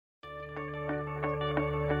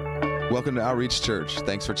Welcome to Outreach Church.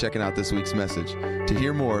 Thanks for checking out this week's message. To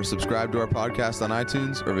hear more, subscribe to our podcast on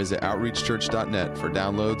iTunes or visit outreachchurch.net for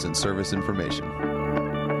downloads and service information.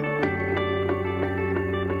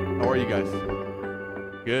 How are you guys?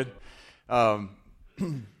 Good?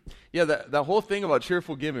 Yeah, that whole thing about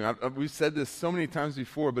cheerful giving, we've said this so many times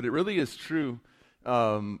before, but it really is true.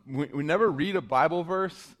 We never read a Bible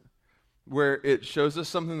verse where it shows us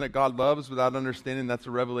something that God loves without understanding that's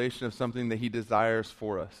a revelation of something that He desires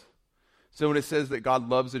for us. So when it says that God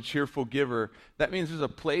loves a cheerful giver, that means there's a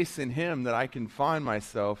place in Him that I can find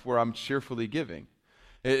myself where I'm cheerfully giving.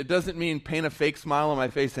 It doesn't mean paint a fake smile on my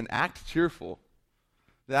face and act cheerful.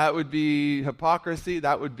 That would be hypocrisy,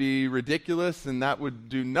 that would be ridiculous, and that would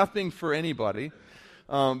do nothing for anybody.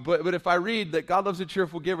 But if I read that God loves a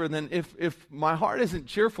cheerful giver, then if my heart isn't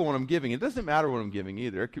cheerful when I'm giving, it doesn't matter what I'm giving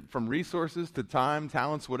either, from resources to time,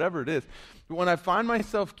 talents, whatever it is. But when I find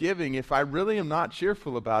myself giving, if I really am not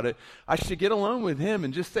cheerful about it, I should get alone with Him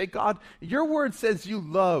and just say, God, your word says you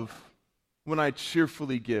love when I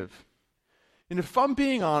cheerfully give. And if I'm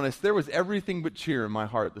being honest, there was everything but cheer in my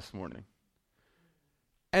heart this morning.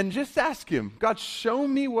 And just ask Him, God, show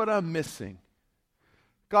me what I'm missing.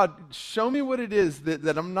 God, show me what it is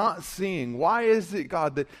that I'm not seeing. Hwhy is it,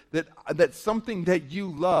 God, that something that you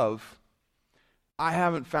love I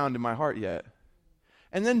haven't found in my heart yet?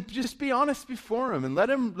 And then just be honest before Him and let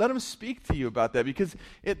him speak to you about that, because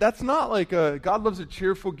that's not like God loves a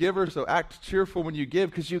cheerful giver, so act cheerful when you give,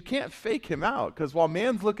 because you can't fake Him out. Because while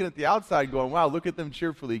man's looking at the outside going, wow, look at them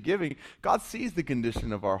cheerfully giving, God sees the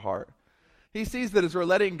condition of our heart. He sees that as we're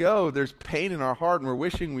letting go, there's pain in our heart and we're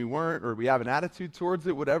wishing we weren't, or we have an attitude towards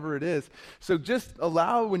it, whatever it is. So just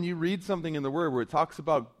allow, when you read something in the Word where it talks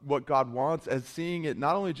about what God wants, as seeing it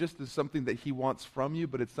not only just as something that He wants from you,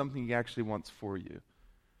 but it's something He actually wants for you.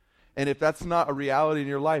 And if that's not a reality in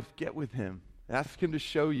your life, get with Him. Ask Him to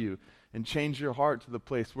show you and change your heart to the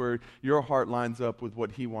place where your heart lines up with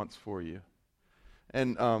what He wants for you.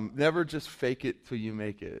 And never just fake it till you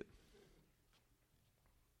make it.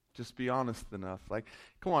 Just be honest enough. Like,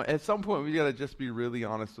 come on, at some point we got to just be really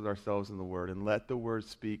honest with ourselves in the Word and let the Word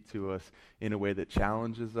speak to us in a way that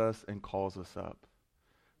challenges us and calls us up,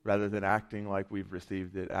 rather than acting like we've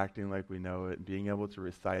received it, acting like we know it, and being able to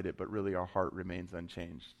recite it, but really our heart remains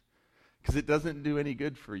unchanged. Because it doesn't do any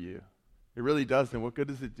good for you. It really doesn't. What good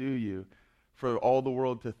does it do you for all the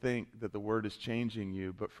world to think that the Word is changing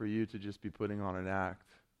you, but for you to just be putting on an act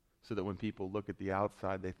so that when people look at the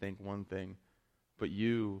outside, they think one thing, but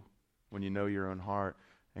you, when you know your own heart,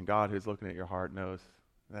 and God who's looking at your heart knows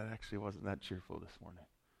that actually wasn't that cheerful this morning.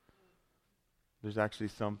 There's actually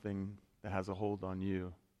something that has a hold on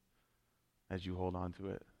you as you hold on to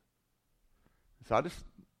it. So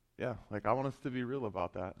I want us to be real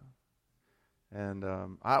about that. And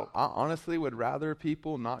I honestly would rather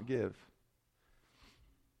people not give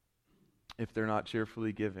if they're not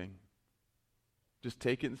cheerfully giving. Just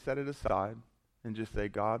take it and set it aside and just say,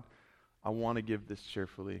 God, I want to give this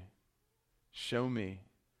cheerfully. Show me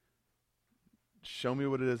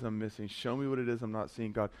what it is I'm missing. Show me what it is I'm not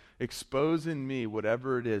seeing. God, expose in me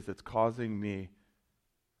whatever it is that's causing me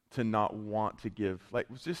to not want to give. Like,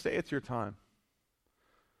 just say it's your time.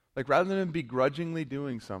 Like, rather than begrudgingly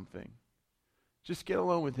doing something, just get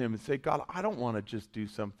alone with Him and say, God, I don't want to just do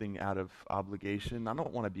something out of obligation. I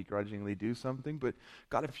don't want to begrudgingly do something. But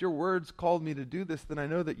God, if your words called me to do this, then I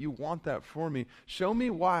know that you want that for me. Show me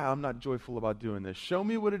why I'm not joyful about doing this. Show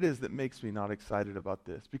me what it is that makes me not excited about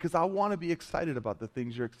this. Because I want to be excited about the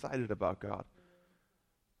things you're excited about, God.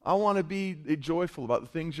 I want to be joyful about the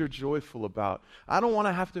things you're joyful about. I don't want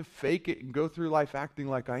to have to fake it and go through life acting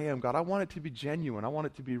like I am. God, I want it to be genuine. I want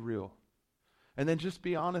it to be real. And then just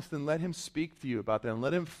be honest and let Him speak to you about that and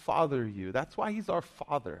let Him father you. That's why He's our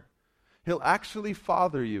Father. He'll actually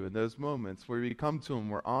father you in those moments where we come to Him,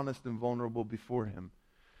 we're honest and vulnerable before Him.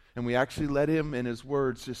 And we actually let Him in His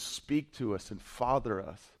words just speak to us and father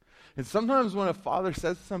us. And sometimes when a father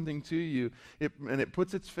says something to you and it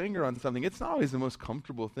puts its finger on something, it's not always the most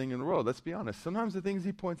comfortable thing in the world. Let's be honest. Sometimes the things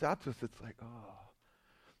He points out to us, it's like, oh.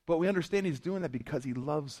 But we understand He's doing that because He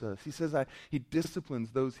loves us. He says He disciplines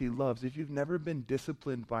those He loves. If you've never been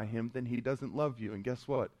disciplined by Him, then He doesn't love you. And guess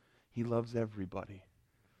what? He loves everybody.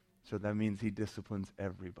 So that means He disciplines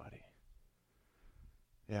everybody.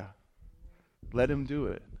 Yeah. Let Him do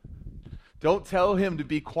it. Don't tell Him to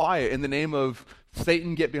be quiet in the name of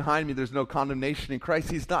Satan, get behind me, there's no condemnation in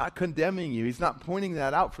Christ. He's not condemning you. He's not pointing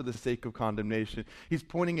that out for the sake of condemnation. He's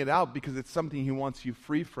pointing it out because it's something He wants you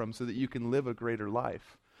free from so that you can live a greater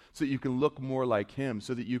life. so that you can look more like him,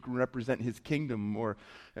 so that you can represent his kingdom more.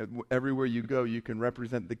 Everywhere you go, you can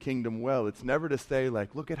represent the kingdom well. It's never to say,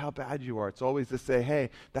 like, look at how bad you are. It's always to say, hey,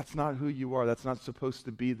 that's not who you are. That's not supposed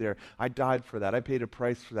to be there. I died for that. I paid a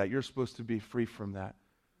price for that. You're supposed to be free from that.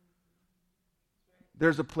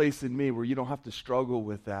 There's a place in me where you don't have to struggle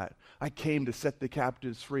with that. I came to set the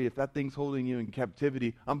captives free. If that thing's holding you in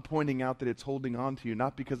captivity, I'm pointing out that it's holding on to you,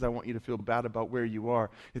 not because I want you to feel bad about where you are.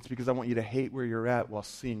 It's because I want you to hate where you're at while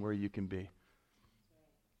seeing where you can be.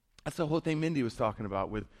 That's the whole thing Mindy was talking about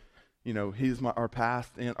with, our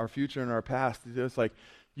past and our future and our past. It's like,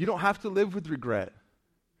 you don't have to live with regret.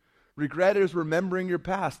 Regret is remembering your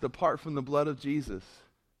past apart from the blood of Jesus.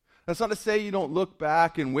 That's not to say you don't look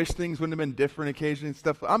back and wish things wouldn't have been different occasionally and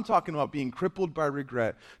stuff. I'm talking about being crippled by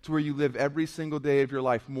regret to where you live every single day of your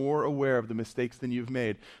life more aware of the mistakes than you've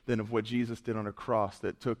made than of what Jesus did on a cross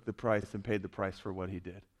that took the price and paid the price for what he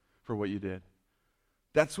did, for what you did.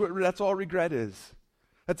 That's all regret is.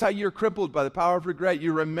 That's how you're crippled by the power of regret.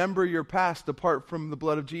 You remember your past apart from the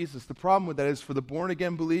blood of Jesus. The problem with that is for the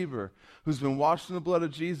born-again believer who's been washed in the blood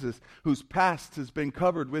of Jesus, whose past has been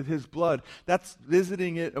covered with his blood, that's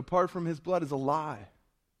visiting it apart from his blood is a lie.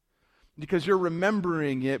 Because you're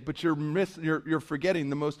remembering it, but you're forgetting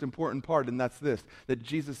the most important part, and that's this, that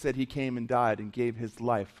Jesus said he came and died and gave his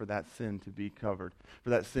life for that sin to be covered,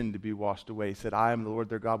 for that sin to be washed away. He said, I am the Lord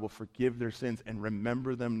their God, will forgive their sins and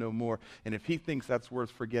remember them no more. And if he thinks that's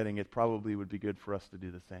worth forgetting, it probably would be good for us to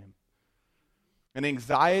do the same. And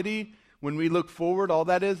anxiety, when we look forward, all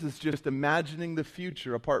that is just imagining the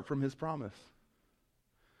future apart from his promise.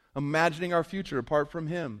 Imagining our future apart from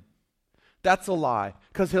him. That's a lie,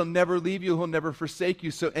 because he'll never leave you, he'll never forsake you.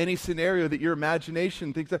 So any scenario that your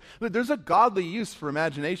imagination thinks of, look, there's a godly use for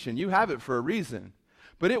imagination. You have it for a reason.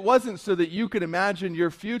 But it wasn't so that you could imagine your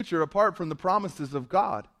future apart from the promises of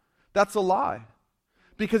God. That's a lie.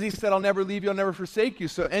 Because he said, I'll never leave you, I'll never forsake you.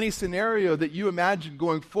 So any scenario that you imagine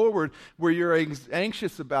going forward where you're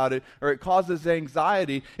anxious about it or it causes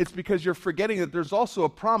anxiety, it's because you're forgetting that there's also a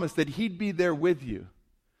promise that he'd be there with you.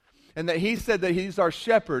 And that he said that he's our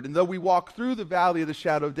shepherd. And though we walk through the valley of the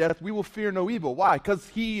shadow of death, we will fear no evil. Why? Because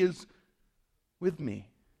he is with me.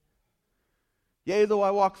 Yea, though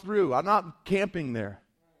I walk through. I'm not camping there.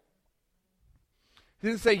 He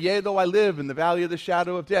didn't say, yea, though I live in the valley of the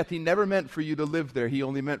shadow of death. He never meant for you to live there. He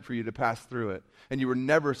only meant for you to pass through it. And you were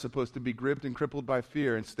never supposed to be gripped and crippled by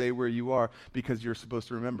fear and stay where you are, because you're supposed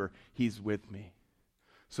to remember, he's with me.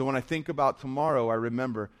 So when I think about tomorrow, I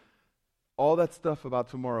remember, all that stuff about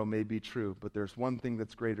tomorrow may be true, but there's one thing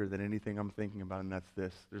that's greater than anything I'm thinking about, and that's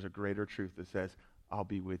this. There's a greater truth that says, I'll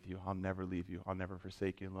be with you. I'll never leave you. I'll never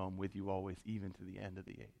forsake you. And I'm with you always, even to the end of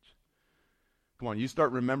the age. Come on, you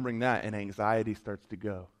start remembering that, and anxiety starts to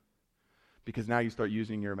go. Because now you start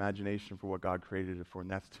using your imagination for what God created it for, and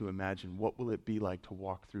that's to imagine what will it be like to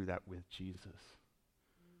walk through that with Jesus.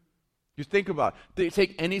 You think about it.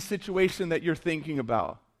 Take any situation that you're thinking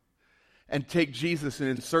about, and take Jesus and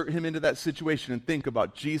insert him into that situation and think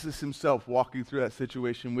about Jesus himself walking through that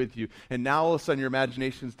situation with you. And now all of a sudden your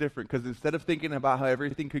imagination is different, because instead of thinking about how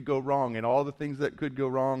everything could go wrong and all the things that could go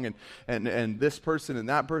wrong and this person and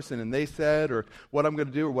that person and they said, or what I'm going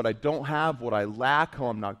to do or what I don't have, what I lack, how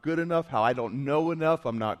I'm not good enough, how I don't know enough,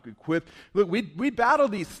 I'm not equipped. Look, we battle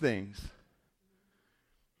these things.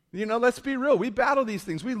 Let's be real. We battle these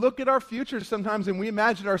things. We look at our future sometimes and we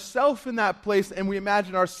imagine ourselves in that place, and we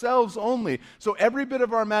imagine ourselves only. So every bit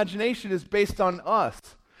of our imagination is based on us.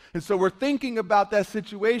 And so we're thinking about that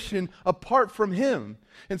situation apart from him.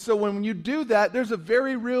 And so when you do that, there's a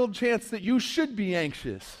very real chance that you should be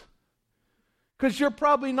anxious. Because you're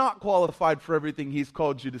probably not qualified for everything he's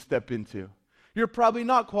called you to step into. You're probably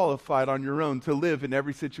not qualified on your own to live in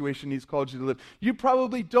every situation he's called you to live. You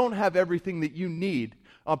probably don't have everything that you need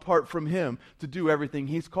apart from him to do everything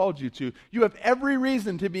he's called you to. You have every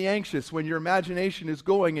reason to be anxious when your imagination is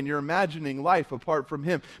going and you're imagining life apart from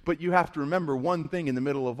him. But you have to remember one thing in the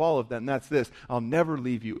middle of all of that, and that's this: I'll never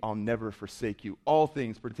leave you, I'll never forsake you. All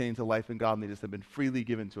things pertaining to life and godliness have been freely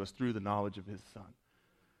given to us through the knowledge of his Son.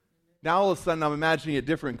 Now all of a sudden I'm imagining it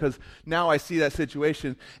different, because now I see that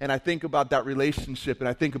situation and I think about that relationship and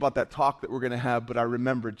I think about that talk that we're going to have, but I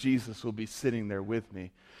remember Jesus will be sitting there with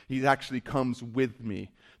me. He actually comes with me,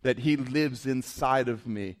 that he lives inside of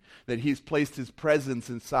me, that he's placed his presence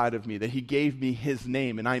inside of me, that he gave me his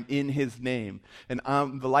name and I'm in his name. And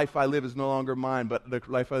the life I live is no longer mine, but the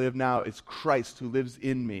life I live now is Christ who lives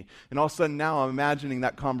in me. And all of a sudden now I'm imagining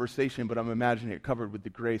that conversation, but I'm imagining it covered with the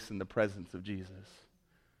grace and the presence of Jesus.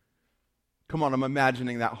 Come on, I'm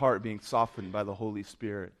imagining that heart being softened by the Holy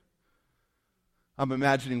Spirit. I'm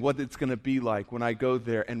imagining what it's going to be like when I go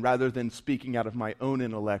there, and rather than speaking out of my own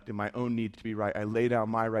intellect and my own need to be right, I lay down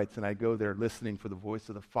my rights and I go there listening for the voice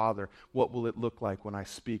of the Father. What will it look like when I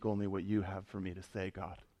speak only what you have for me to say,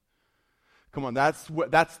 God? Come on, that's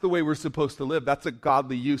the way we're supposed to live. That's a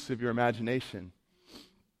godly use of your imagination.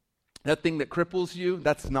 That thing that cripples you,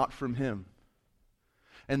 that's not from him.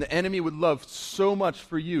 And the enemy would love so much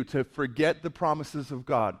for you to forget the promises of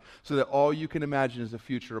God so that all you can imagine is a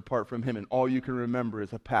future apart from him, and all you can remember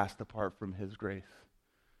is a past apart from his grace.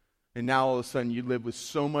 And now all of a sudden you live with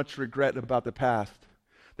so much regret about the past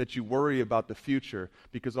that you worry about the future,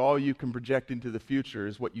 because all you can project into the future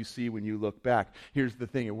is what you see when you look back. Here's the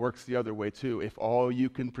thing, it works the other way too. If all you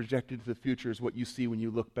can project into the future is what you see when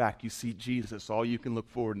you look back, you see Jesus. All you can look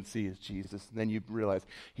forward and see is Jesus. And then you realize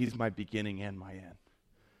he's my beginning and my end.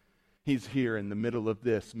 He's here in the middle of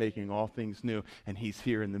this, making all things new, and he's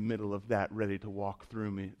here in the middle of that, ready to walk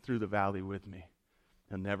through the valley with me.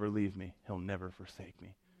 He'll never leave me. He'll never forsake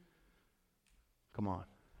me. Come on.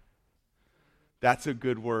 That's a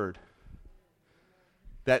good word.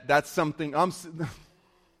 That's something,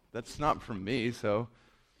 that's not from me, so.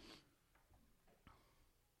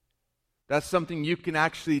 That's something you can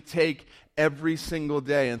actually take every single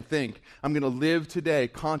day and think, I'm going to live today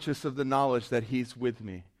conscious of the knowledge that he's with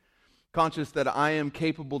me. Conscious that I am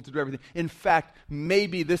capable to do everything. In fact,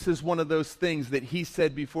 maybe this is one of those things that he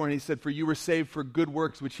said before, and he said, for you were saved for good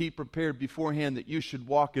works, which he prepared beforehand that you should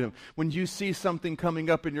walk in them. When you see something coming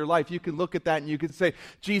up in your life, you can look at that and you can say,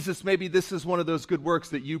 Jesus, maybe this is one of those good works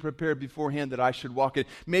that you prepared beforehand that I should walk in.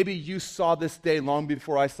 Maybe you saw this day long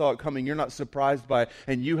before I saw it coming. You're not surprised by it,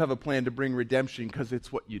 and you have a plan to bring redemption because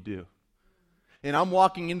it's what you do. And I'm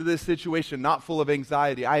walking into this situation not full of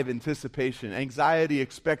anxiety. I have anticipation. Anxiety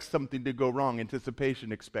expects something to go wrong.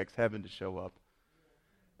 Anticipation expects heaven to show up.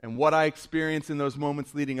 And what I experience in those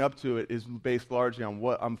moments leading up to it is based largely on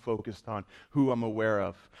what I'm focused on, who I'm aware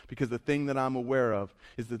of. Because the thing that I'm aware of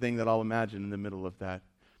is the thing that I'll imagine in the middle of that.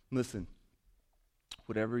 Listen,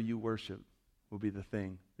 whatever you worship will be the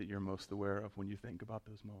thing that you're most aware of when you think about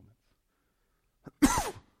those moments.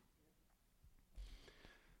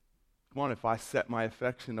 Come on, if I set my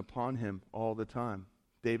affection upon him all the time.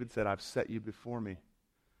 David said, I've set you before me.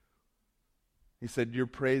 He said, your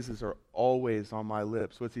praises are always on my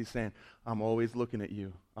lips. What's he saying? I'm always looking at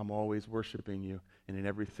you. I'm always worshiping you. And in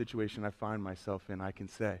every situation I find myself in, I can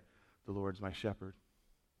say, the Lord's my shepherd.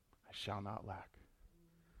 I shall not lack.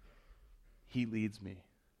 He leads me.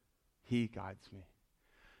 He guides me.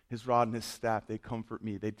 His rod and his staff, they comfort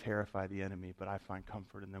me. They terrify the enemy, but I find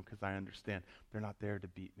comfort in them because I understand they're not there to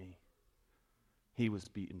beat me. He was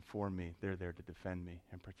beaten for me. They're there to defend me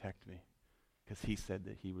and protect me because he said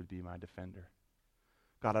that he would be my defender.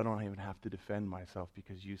 God, I don't even have to defend myself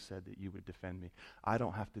because you said that you would defend me. I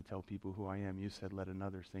don't have to tell people who I am. You said, let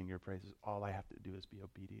another sing your praises. All I have to do is be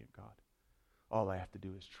obedient, God. All I have to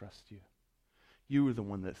do is trust you. You were the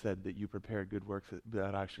one that said that you prepared good works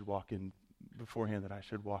that I should walk in beforehand, that I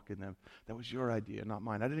should walk in them. That was your idea, not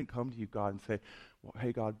mine. I didn't come to you, God, and say, well,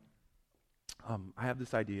 hey, God, I have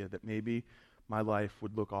this idea that maybe my life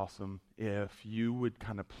would look awesome if you would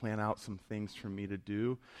kind of plan out some things for me to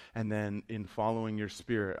do, and then in following your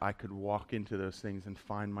spirit, I could walk into those things and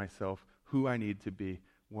find myself who I need to be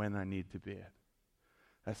when I need to be it.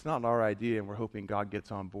 That's not our idea, and we're hoping God gets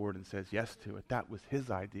on board and says yes to it. That was his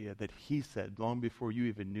idea that he said long before you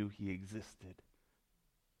even knew he existed.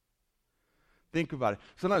 Think about it.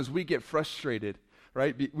 Sometimes we get frustrated,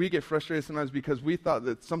 right? We get frustrated sometimes because we thought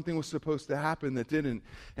that something was supposed to happen that didn't,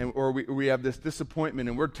 or we have this disappointment,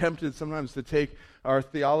 and we're tempted sometimes to take our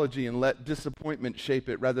theology and let disappointment shape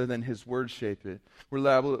it rather than his word shape it.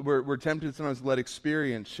 We're tempted sometimes to let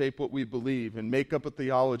experience shape what we believe and make up a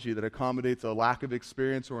theology that accommodates a lack of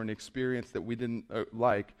experience or an experience that we didn't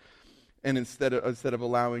like. And instead of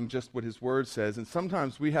allowing just what his word says. And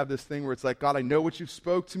sometimes we have this thing where it's like, God, I know what you've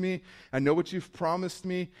spoke to me. I know what you've promised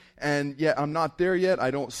me. And yet I'm not there yet.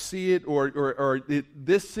 I don't see it.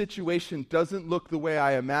 This situation doesn't look the way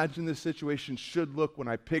I imagine this situation should look when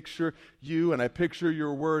I picture you and I picture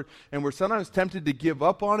your word. And we're sometimes tempted to give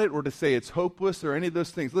up on it or to say it's hopeless or any of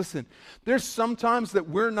those things. Listen, there's sometimes that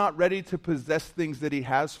we're not ready to possess things that he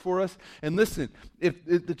has for us. And listen, if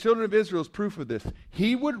the children of Israel is proof of this,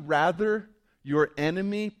 he would rather your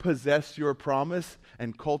enemy possess your promise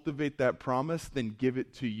and cultivate that promise than give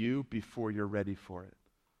it to you before you're ready for it.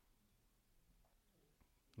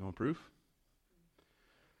 You want proof?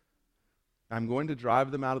 I'm going to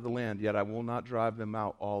drive them out of the land, yet I will not drive them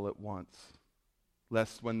out all at once,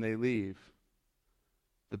 lest when they leave,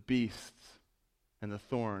 the beasts and the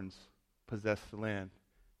thorns possess the land,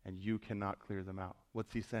 and you cannot clear them out.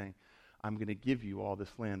 What's he saying? I'm going to give you all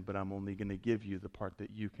this land, but I'm only going to give you the part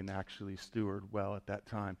that you can actually steward well at that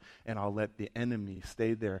time. And I'll let the enemy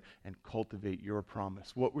stay there and cultivate your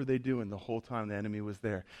promise. What were they doing the whole time the enemy was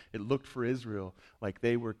there? It looked for Israel like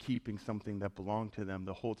they were keeping something that belonged to them.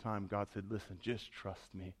 The whole time God said, listen, just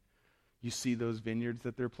trust me. You see those vineyards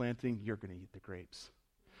that they're planting? You're going to eat the grapes.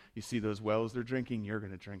 You see those wells they're drinking? You're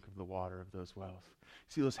going to drink of the water of those wells.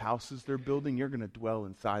 You see those houses they're building? You're going to dwell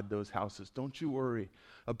inside those houses. Don't you worry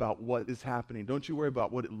about what is happening. Don't you worry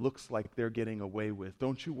about what it looks like they're getting away with.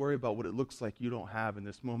 Don't you worry about what it looks like you don't have in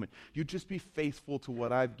this moment. You just be faithful to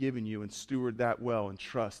what I've given you and steward that well and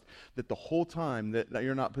trust that the whole time that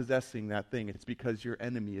you're not possessing that thing, it's because your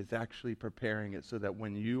enemy is actually preparing it so that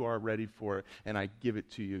when you are ready for it and I give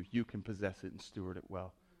it to you, you can possess it and steward it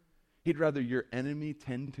well. He'd rather your enemy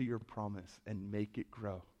tend to your promise and make it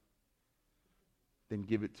grow than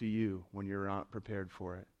give it to you when you're not prepared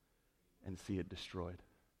for it and see it destroyed.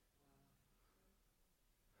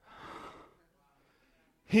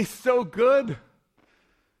 He's so good.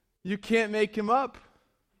 You can't make him up.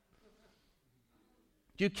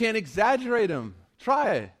 You can't exaggerate him.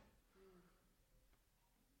 Try it.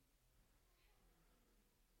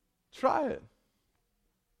 Try it.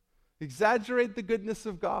 Exaggerate the goodness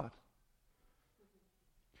of God.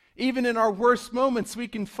 Even in our worst moments, we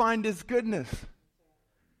can find His goodness.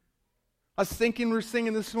 I was thinking, we were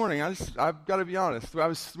singing this morning. I've got to be honest.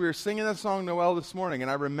 We were singing that song, Noel, this morning,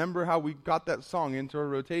 and I remember how we got that song into our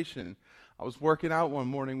rotation. I was working out one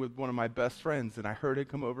morning with one of my best friends, and I heard it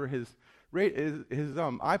come over his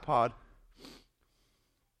iPod.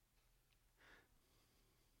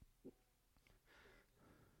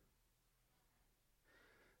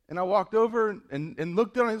 And I walked over and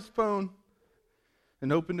looked on his phone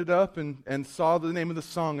and opened it up and saw the name of the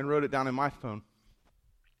song and wrote it down in my phone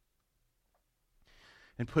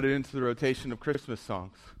and put it into the rotation of Christmas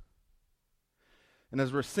songs. And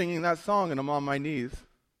as we're singing that song and I'm on my knees,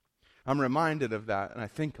 I'm reminded of that and I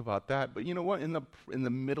think about that. But you know what? In the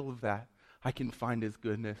middle of that, I can find His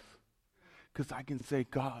goodness because I can say,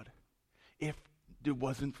 God, if it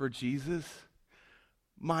wasn't for Jesus,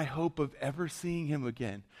 my hope of ever seeing Him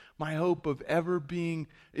again, my hope of ever being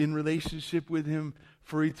in relationship with Him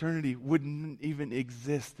for eternity wouldn't even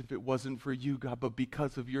exist if it wasn't for you, God. But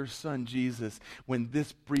because of your Son, Jesus, when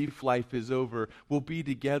this brief life is over, we'll be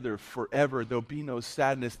together forever. There'll be no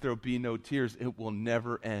sadness. There'll be no tears. It will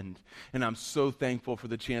never end. And I'm so thankful for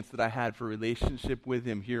the chance that I had for relationship with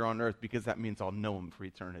Him here on earth because that means I'll know Him for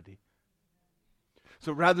eternity.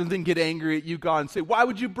 So rather than get angry at you, God, and say, why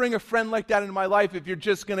would you bring a friend like that into my life if you're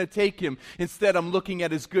just going to take him? Instead, I'm looking at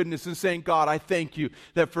His goodness and saying, God, I thank you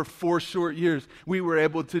that for 4 short years, we were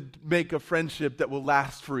able to make a friendship that will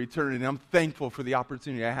last for eternity. And I'm thankful for the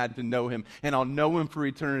opportunity I had to know Him. And I'll know Him for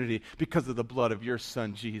eternity because of the blood of your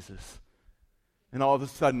Son, Jesus. And all of a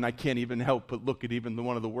sudden, I can't even help but look at even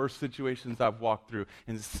one of the worst situations I've walked through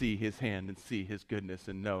and see His hand and see His goodness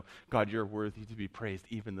and know, God, you're worthy to be praised,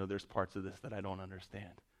 even though there's parts of this that I don't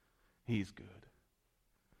understand. He's good.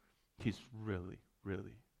 He's really,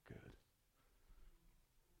 really good.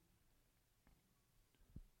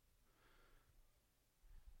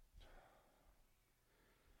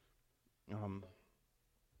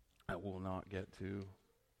 I will not get to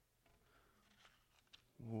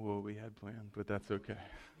what we had planned, but that's okay.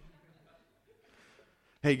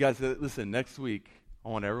 Hey guys, listen, next week, I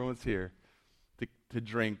want everyone's here to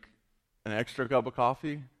drink an extra cup of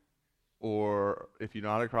coffee, or if you're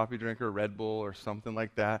not a coffee drinker, Red Bull or something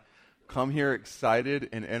like that. Come here excited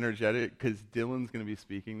and energetic because Dylan's going to be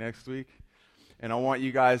speaking next week. And I want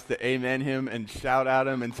you guys to amen him and shout at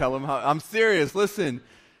him and tell him how, I'm serious, listen.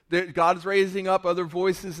 God's raising up other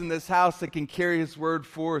voices in this house that can carry His word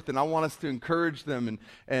forth, and I want us to encourage them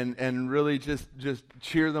and really just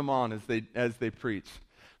cheer them on as they preach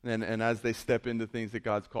and as they step into things that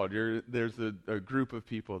God's called. There's a group of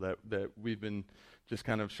people that we've been just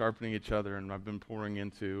kind of sharpening each other, and I've been pouring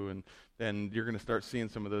into, and then you're going to start seeing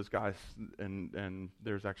some of those guys, and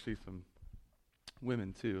there's actually some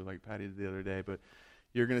women too, like Patty did the other day, but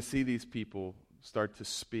you're going to see these people start to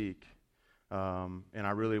speak. And I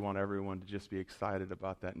really want everyone to just be excited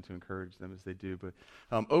about that and to encourage them as they do. But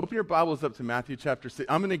open your Bibles up to Matthew chapter 6.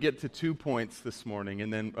 I'm going to get to 2 points this morning,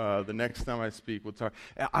 and then the next time I speak, we'll talk.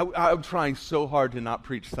 I'm trying so hard to not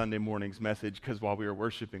preach Sunday morning's message because while we were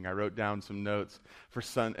worshiping, I wrote down some notes for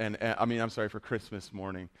for Christmas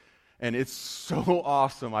morning. And it's so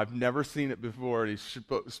awesome. I've never seen it before. He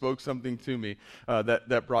spoke something to me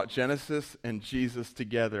that brought Genesis and Jesus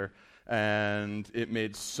together And it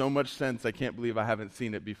made so much sense. I can't believe I haven't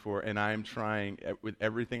seen it before. And I am trying with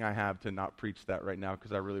everything I have to not preach that right now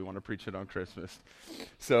because I really want to preach it on Christmas.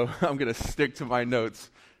 So I'm going to stick to my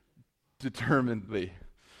notes determinedly.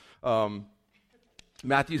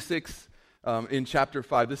 Matthew 6 in chapter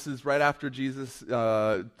 5. This is right after Jesus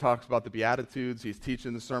talks about the Beatitudes. He's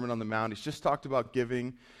teaching the Sermon on the Mount. He's just talked about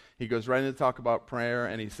giving. He goes right into talk about prayer,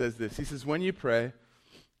 and he says this. He says, when you pray,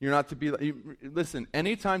 you're not to be, listen,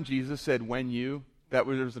 anytime Jesus said when you, there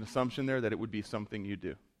was an assumption there that it would be something you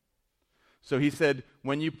do. So he said,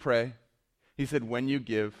 when you pray. He said, when you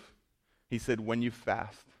give. He said, when you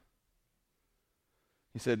fast.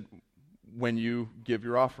 He said, when you give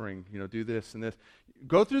your offering, do this and this.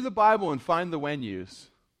 Go through the Bible and find the when yous.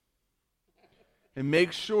 And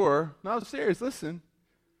make sure, no, serious, listen.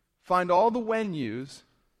 Find all the when yous.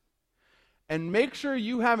 And make sure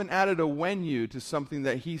you haven't added a when you to something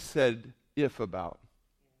that he said if about.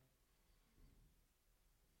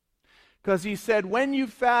 Because he said, when you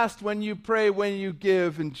fast, when you pray, when you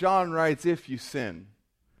give, and John writes, if you sin.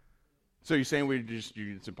 So you're saying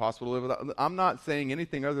it's impossible to live without? I'm not saying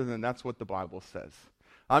anything other than that's what the Bible says.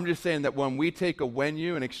 I'm just saying that when we take a when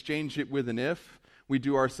you and exchange it with an if, we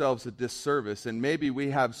do ourselves a disservice. And maybe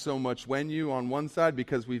we have so much when you on one side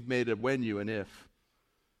because we've made a when you an if.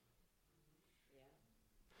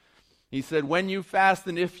 He said, when you fast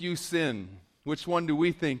and if you sin. Which one do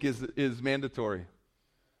we think is mandatory? I'm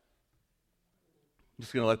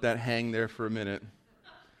just going to let that hang there for a minute.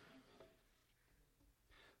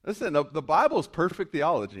 Listen, the Bible is perfect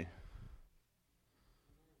theology.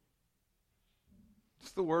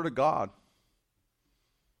 It's the Word of God.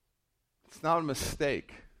 It's not a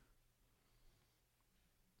mistake.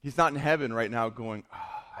 He's not in heaven right now going,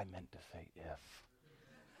 I meant to say if.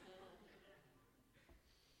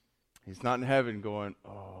 He's not in heaven going,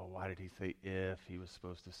 why did he say if? He was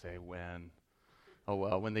supposed to say when. Oh,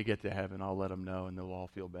 well, when they get to heaven, I'll let them know and they'll all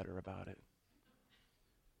feel better about it.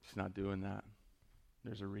 He's not doing that.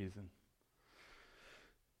 There's a reason.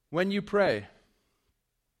 When you pray,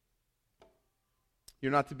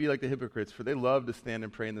 you're not to be like the hypocrites, for they love to stand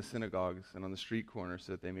and pray in the synagogues and on the street corners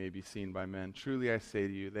so that they may be seen by men. Truly I say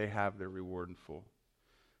to you, they have their reward in full.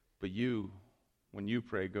 But you, when you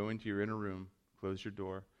pray, go into your inner room, close your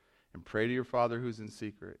door, and pray to your Father who's in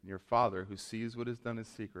secret. And your Father who sees what is done in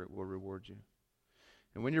secret will reward you.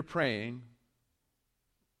 And when you're praying,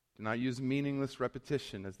 do not use meaningless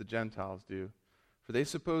repetition as the Gentiles do, for they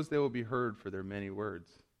suppose they will be heard for their many words.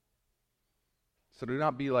 So do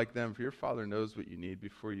not be like them, for your Father knows what you need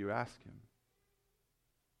before you ask him.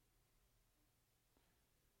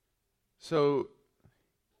 So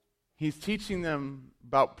he's teaching them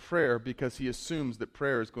about prayer because he assumes that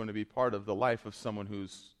prayer is going to be part of the life of someone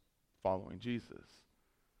who's following Jesus.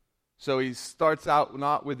 So he starts out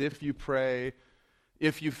not with if you pray,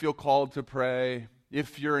 if you feel called to pray,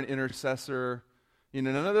 if you're an intercessor,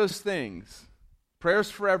 none of those things.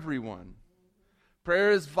 Prayer's for everyone.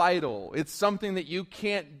 Prayer is vital. It's something that you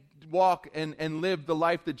can't walk and live the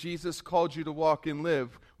life that Jesus called you to walk and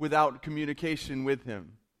live without communication with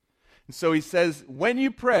him. And so he says, when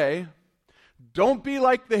you pray, don't be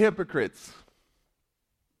like the hypocrites.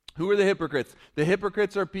 Who are the hypocrites? The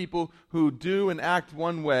hypocrites are people who do and act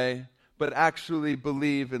one way, but actually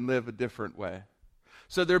believe and live a different way.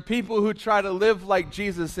 So they're people who try to live like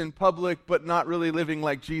Jesus in public, but not really living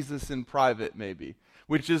like Jesus in private, maybe,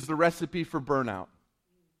 which is the recipe for burnout.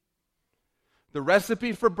 The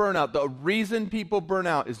recipe for burnout, the reason people burn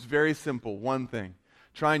out is very simple. One thing,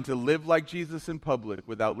 trying to live like Jesus in public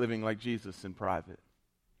without living like Jesus in private.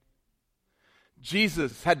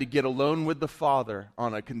 Jesus had to get alone with the Father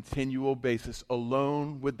on a continual basis,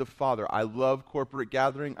 alone with the Father. I love corporate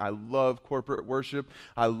gathering. I love corporate worship.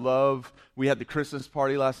 We had the Christmas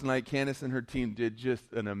party last night. Candace and her team did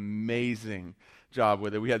just an amazing job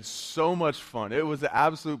with it. We had so much fun. It was an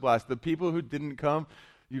absolute blast. The people who didn't come,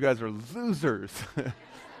 you guys are losers.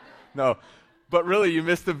 No, but really, you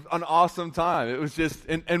missed an awesome time. It was just,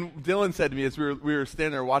 and Dylan said to me as we were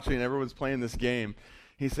standing there watching and everyone's playing this game,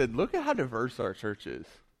 he said, look at how diverse our church is.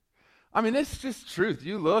 I mean, it's just truth.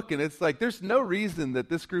 You look and it's like there's no reason that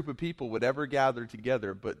this group of people would ever gather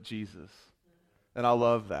together but Jesus. And I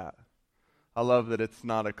love that. I love that it's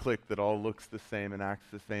not a clique that all looks the same and acts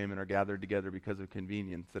the same and are gathered together because of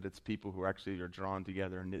convenience, that it's people who actually are drawn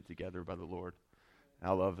together and knit together by the Lord.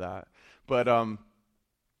 I love that. But I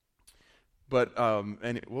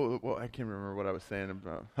can't remember what I was saying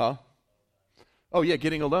about, Oh, yeah,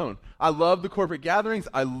 getting alone. I love the corporate gatherings.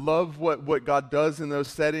 I love what God does in those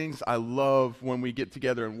settings. I love when we get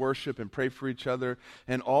together and worship and pray for each other,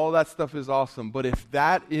 and all that stuff is awesome. But if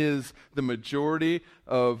that is the majority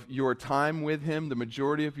of your time with Him, the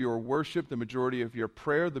majority of your worship, the majority of your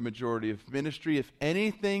prayer, the majority of ministry, if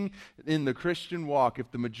anything in the Christian walk,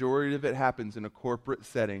 if the majority of it happens in a corporate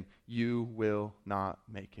setting, you will not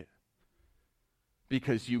make it.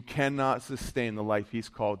 Because you cannot sustain the life He's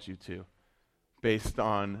called you to based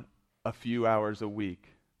on a few hours a week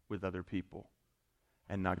with other people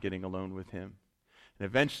and not getting alone with Him. And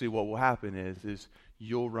eventually what will happen is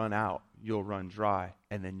you'll run out, you'll run dry,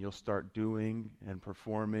 and then you'll start doing and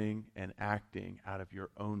performing and acting out of your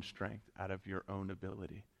own strength, out of your own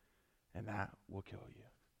ability. And that will kill you.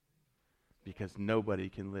 Because nobody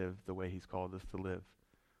can live the way He's called us to live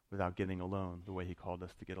without getting alone the way He called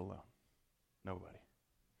us to get alone. Nobody.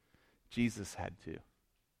 Jesus had to.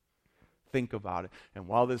 Think about it. And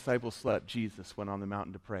while the disciples slept, Jesus went on the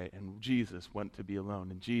mountain to pray. And Jesus went to be alone.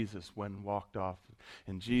 And Jesus went and walked off.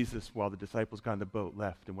 And Jesus, while the disciples got in the boat,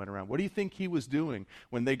 left and went around. What do you think He was doing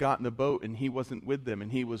when they got in the boat and He wasn't with them and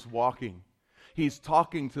He was walking? He's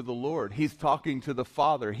talking to the Lord. He's talking to the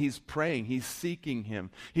Father. He's praying. He's seeking Him.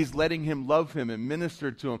 He's letting Him love Him and minister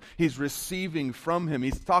to Him. He's receiving from Him.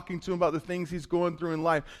 He's talking to Him about the things He's going through in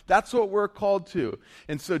life. That's what we're called to.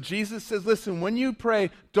 And so Jesus says, listen, when you pray,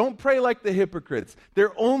 don't pray like the hypocrites.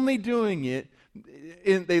 They're only doing it,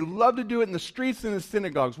 and they love to do it in the streets and the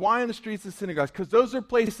synagogues. Why in the streets and synagogues? Because those are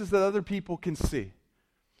places that other people can see.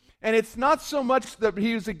 And it's not so much that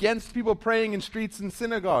He was against people praying in streets and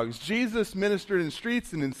synagogues. Jesus ministered in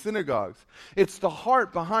streets and in synagogues. It's the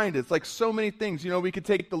heart behind it. It's like so many things. You know, we could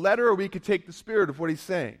take the letter or we could take the spirit of what He's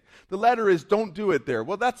saying. The letter is, don't do it there.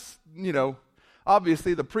 Well, that's,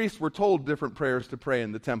 obviously the priests were told different prayers to pray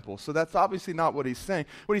in the temple. So that's obviously not what He's saying.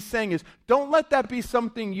 What He's saying is, don't let that be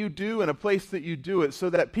something you do in a place that you do it so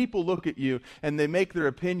that people look at you and they make their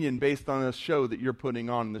opinion based on a show that you're putting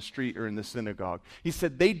on in the street or in the synagogue. He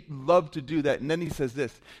said they love to do that. And then He says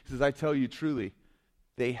this. He says, I tell you truly,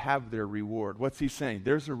 they have their reward. What's He saying?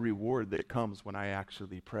 There's a reward that comes when I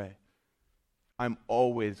actually pray. I'm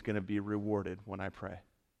always going to be rewarded when I pray.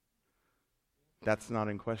 That's not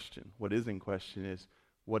in question. What is in question is,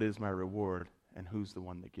 what is my reward and who's the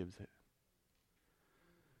one that gives it?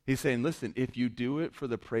 He's saying, listen, if you do it for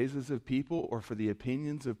the praises of people or for the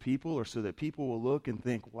opinions of people or so that people will look and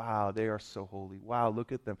think, wow, they are so holy. Wow,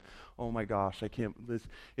 look at them. Oh my gosh, I can't,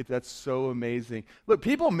 that's so amazing. Look,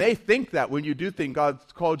 people may think that when you do things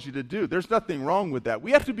God's called you to do. There's nothing wrong with that.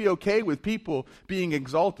 We have to be okay with people being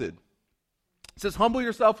exalted. It says, humble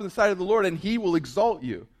yourself in the sight of the Lord and He will exalt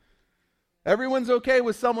you. Everyone's okay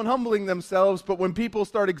with someone humbling themselves, but when people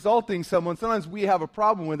start exalting someone, sometimes we have a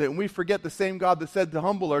problem with it, and we forget the same God that said to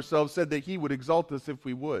humble ourselves said that He would exalt us if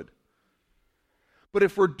we would. But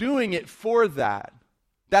if we're doing it for that,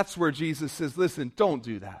 that's where Jesus says, listen, don't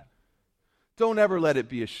do that. Don't ever let it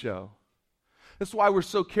be a show. That's why we're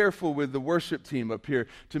so careful with the worship team up here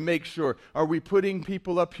to make sure, are we putting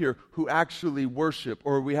people up here who actually worship,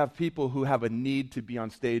 or we have people who have a need to be on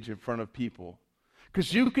stage in front of people?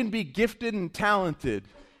 Because you can be gifted and talented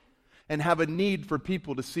and have a need for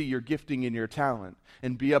people to see your gifting and your talent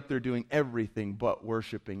and be up there doing everything but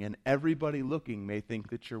worshiping. And everybody looking may think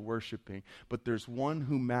that you're worshiping, but there's one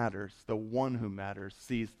who matters. The one who matters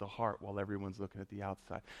sees the heart while everyone's looking at the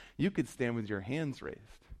outside. You could stand with your hands raised.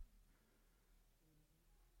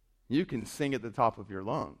 You can sing at the top of your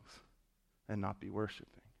lungs and not be worshiping.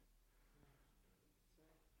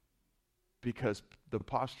 Because the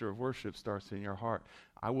posture of worship starts in your heart.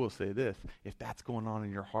 I will say this, if that's going on in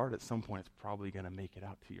your heart, at some point it's probably going to make it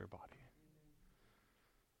out to your body.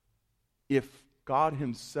 If God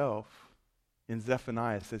Himself in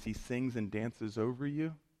Zephaniah says He sings and dances over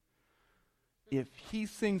you, if He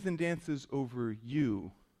sings and dances over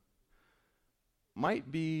you,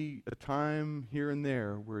 might be a time here and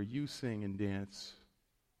there where you sing and dance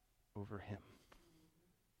over Him.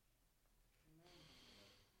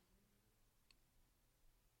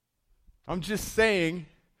 I'm just saying,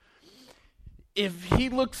 if He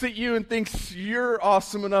looks at you and thinks you're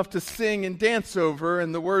awesome enough to sing and dance over,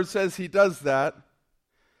 and the Word says He does that,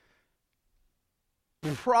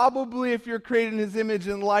 probably if you're created in His image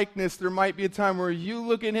and likeness, there might be a time where you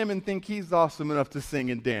look at Him and think He's awesome enough to sing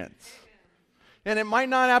and dance. And it might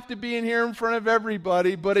not have to be in here in front of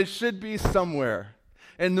everybody, but it should be somewhere.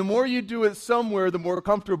 And the more you do it somewhere, the more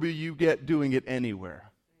comfortable you get doing it anywhere.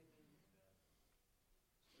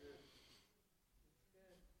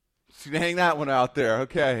 So hang that one out there.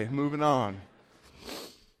 Okay, moving on.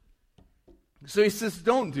 So He says,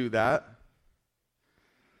 don't do that.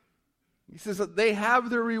 He says that they have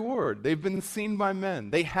their reward. They've been seen by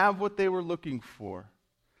men. They have what they were looking for.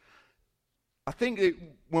 I think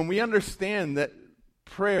when we understand that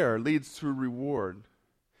prayer leads to reward,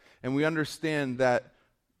 and we understand that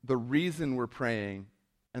the reason we're praying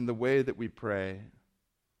and the way that we pray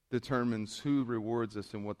determines who rewards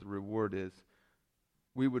us and what the reward is,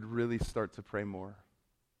 we would really start to pray more.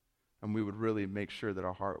 And we would really make sure that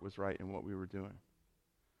our heart was right in what we were doing.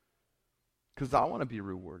 Because I want to be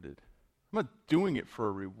rewarded. I'm not doing it for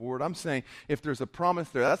a reward. I'm saying if there's a promise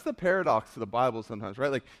there, that's the paradox of the Bible sometimes, right?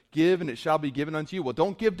 Like, give and it shall be given unto you. Well,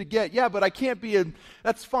 don't give to get. Yeah, but I can't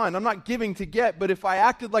that's fine. I'm not giving to get. But if I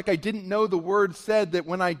acted like I didn't know the word said that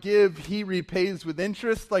when I give, he repays with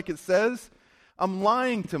interest, like it says, I'm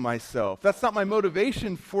lying to myself. That's not my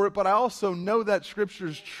motivation for it, but I also know that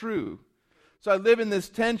Scripture's true. So I live in this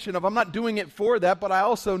tension of I'm not doing it for that, but I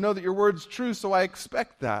also know that your word's true, so I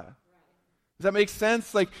expect that. Does that make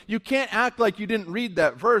sense? Like, you can't act like you didn't read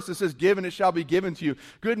that verse. It says, give and it shall be given to you.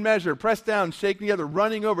 Good measure, pressed down, shaken together,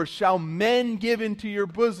 running over, shall men give into your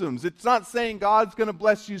bosoms. It's not saying God's going to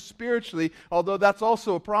bless you spiritually, although that's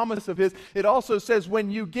also a promise of his. It also says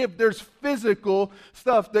when you give, there's physical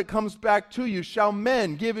stuff that comes back to you. Shall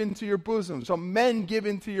men give into your bosom? Shall men give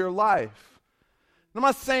into your life? I'm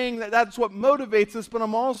not saying that that's what motivates us, but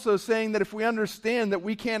I'm also saying that if we understand that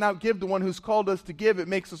we can't outgive the one who's called us to give, it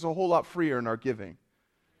makes us a whole lot freer in our giving.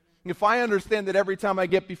 If I understand that every time I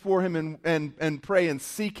get before him and pray and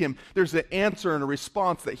seek him, there's an answer and a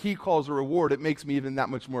response that he calls a reward, it makes me even that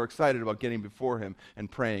much more excited about getting before him and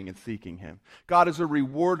praying and seeking him. God is a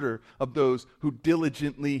rewarder of those who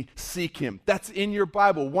diligently seek him. That's in your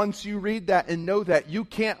Bible. Once you read that and know that, you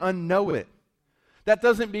can't unknow it. That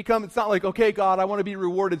doesn't become, it's not like, okay, God, I want to be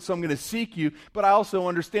rewarded, so I'm going to seek you. But I also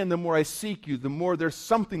understand the more I seek you, the more there's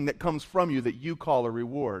something that comes from you that you call a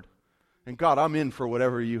reward. And God, I'm in for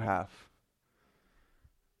whatever you have.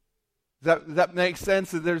 Does that make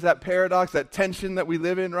sense? That there's that paradox, that tension that we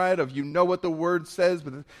live in, right? Of you know what the word says,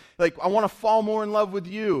 but like, I want to fall more in love with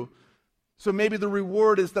you. So maybe the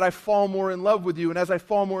reward is that I fall more in love with you. And as I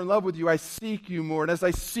fall more in love with you, I seek you more. And as I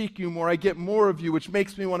seek you more, I get more of you, which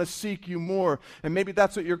makes me want to seek you more. And maybe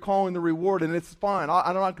that's what you're calling the reward, and it's fine.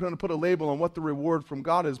 I'm not going to put a label on what the reward from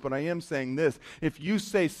God is, but I am saying this. If you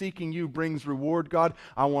say seeking you brings reward, God,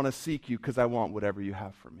 I want to seek you because I want whatever you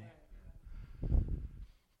have for me.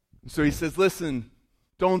 So he says, listen,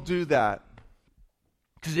 don't do that.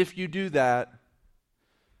 Because if you do that,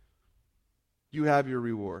 you have your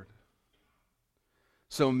reward.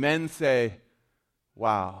 So men say,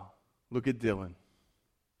 wow, look at Dylan.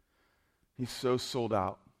 He's so sold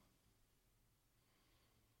out.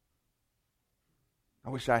 I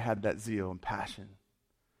wish I had that zeal and passion.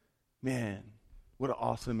 Man, what an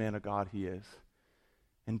awesome man of God he is.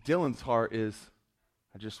 And Dylan's heart is,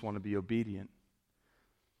 I just want to be obedient.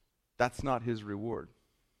 That's not his reward.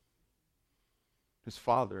 His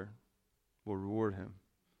Father will reward him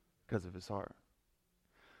because of his heart.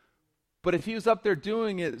 But if he was up there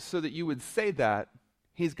doing it so that you would say that,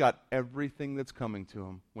 he's got everything that's coming to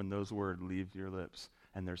him when those words leave your lips.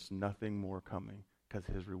 And there's nothing more coming because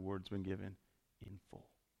his reward's been given in full.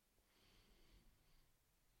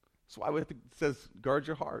 That's why it says, guard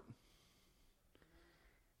your heart.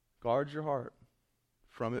 Guard your heart.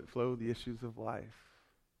 From it flow the issues of life.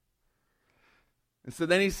 And so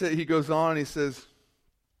then he goes on, he says,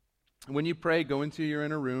 when you pray, go into your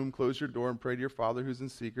inner room, close your door, and pray to your Father who's in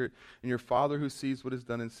secret, and your Father who sees what is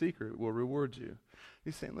done in secret will reward you.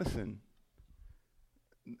 He's saying, listen,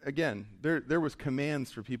 again, there was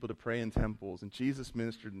commands for people to pray in temples, and Jesus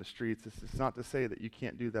ministered in the streets. It's not to say that you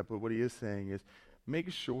can't do that, but what he is saying is,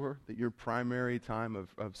 make sure that your primary time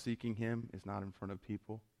of seeking him is not in front of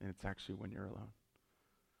people, and it's actually when you're alone.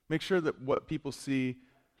 Make sure that what people see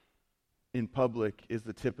in public is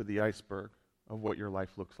the tip of the iceberg of what your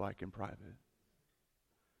life looks like in private.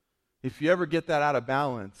 If you ever get that out of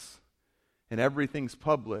balance and everything's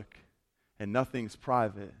public and nothing's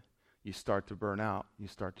private, you start to burn out, you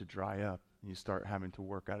start to dry up, and you start having to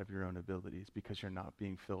work out of your own abilities because you're not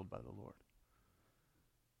being filled by the Lord.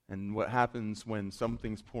 And what happens when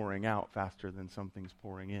something's pouring out faster than something's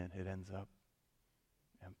pouring in, it ends up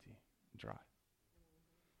empty, dry.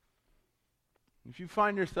 If you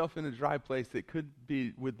find yourself in a dry place, it could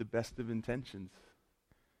be with the best of intentions.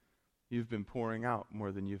 You've been pouring out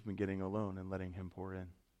more than you've been getting alone and letting him pour in.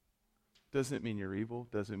 Doesn't mean you're evil,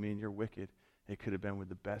 doesn't mean you're wicked. It could have been with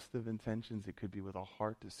the best of intentions. It could be with a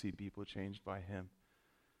heart to see people changed by him.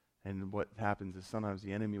 And what happens is sometimes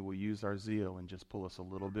the enemy will use our zeal and just pull us a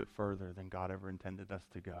little bit further than God ever intended us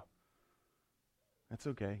to go. That's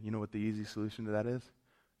okay. You know what the easy solution to that is?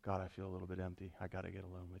 God, I feel a little bit empty. I got to get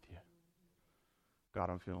alone with you. God,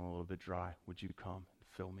 I'm feeling a little bit dry. Would you come and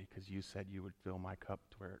fill me? Because you said you would fill my cup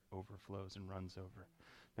to where it overflows and runs over.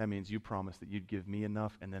 That means you promised that you'd give me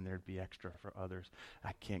enough and then there'd be extra for others.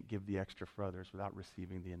 I can't give the extra for others without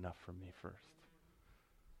receiving the enough from me first.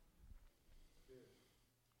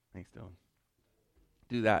 Thanks, Dylan.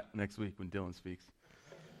 Do that next week when Dylan speaks.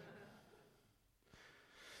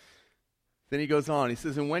 Then he goes on. He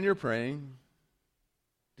says, and when you're praying,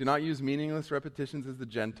 do not use meaningless repetitions as the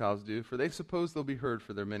Gentiles do, for they suppose they'll be heard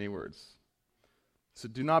for their many words. So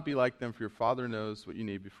do not be like them, for your Father knows what you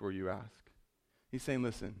need before you ask. He's saying,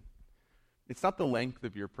 listen, it's not the length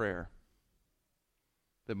of your prayer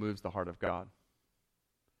that moves the heart of God.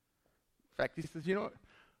 In fact, he says, you know what?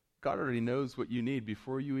 God already knows what you need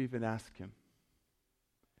before you even ask him.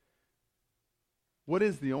 What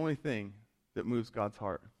is the only thing that moves God's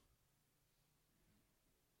heart?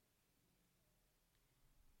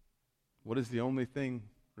 What is the only thing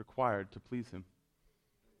required to please him?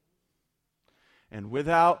 And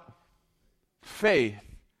without faith,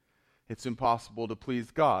 it's impossible to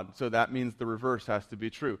please God. So that means the reverse has to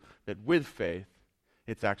be true, that with faith,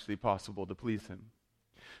 it's actually possible to please him.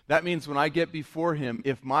 That means when I get before him,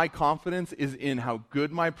 if my confidence is in how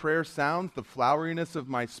good my prayer sounds, the floweriness of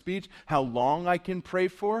my speech, how long I can pray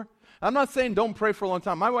for, I'm not saying don't pray for a long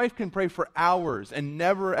time. My wife can pray for hours and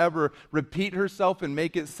never, ever repeat herself and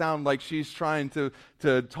make it sound like she's trying to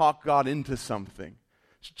talk God into something.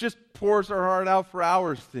 She just pours her heart out for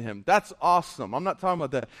hours to him. That's awesome. I'm not talking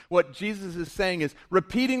about that. What Jesus is saying is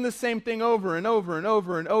repeating the same thing over and over and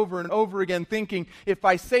over and over and over again, thinking if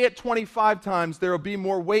I say it 25 times, there will be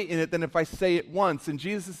more weight in it than if I say it once. And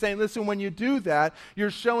Jesus is saying, listen, when you do that,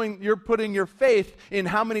 you're putting your faith in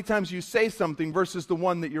how many times you say something versus the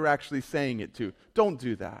one that you're actually saying it to. Don't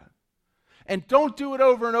do that. And don't do it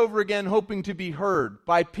over and over again hoping to be heard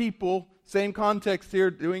by people. Same context here,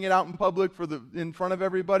 doing it out in public in front of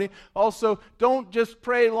everybody. Also, don't just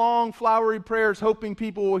pray long, flowery prayers hoping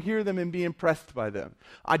people will hear them and be impressed by them.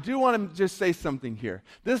 I do want to just say something here.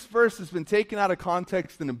 This verse has been taken out of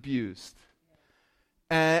context and abused.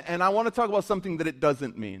 And I want to talk about something that it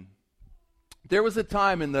doesn't mean. There was a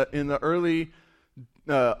time in the early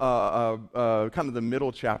kind of the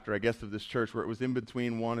middle chapter, I guess, of this church where it was in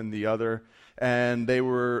between one and the other. And they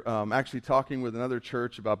were actually talking with another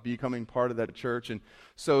church about becoming part of that church. And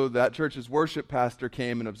so that church's worship pastor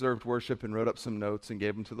came and observed worship and wrote up some notes and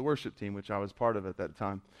gave them to the worship team, which I was part of at that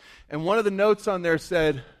time. And one of the notes on there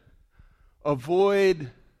said,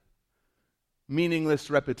 avoid meaningless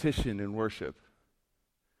repetition in worship.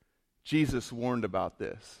 Jesus warned about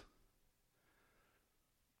this.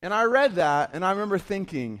 And I read that, and I remember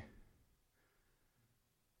thinking,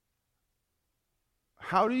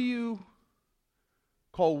 how do you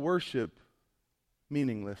call worship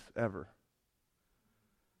meaningless ever?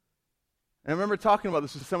 And I remember talking about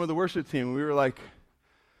this with some of the worship team, and we were like,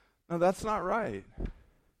 no, that's not right.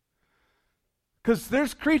 Because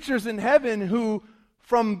there's creatures in heaven who,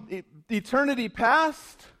 from eternity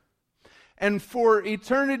past and for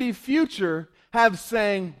eternity future, have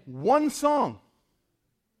sang one song.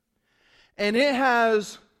 And it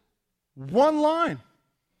has one line.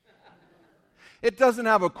 It doesn't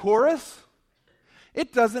have a chorus.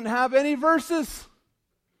 It doesn't have any verses.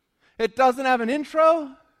 It doesn't have an intro.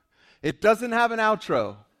 It doesn't have an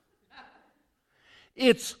outro.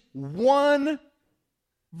 It's one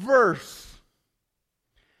verse.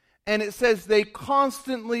 And it says they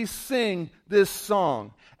constantly sing this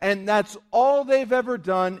song. And that's all they've ever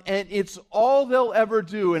done, and it's all they'll ever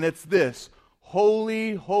do, and it's this.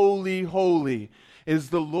 Holy, holy, holy is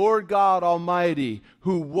the Lord God Almighty,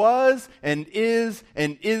 who was and is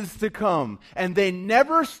to come. And they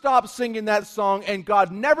never stop singing that song, and God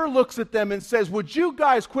never looks at them and says, would you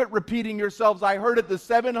guys quit repeating yourselves? I heard it the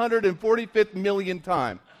 745th millionth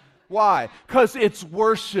time. Why? Because it's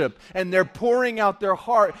worship, and they're pouring out their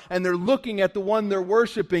heart, and they're looking at the one they're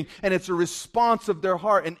worshiping, and it's a response of their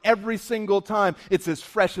heart, and every single time it's as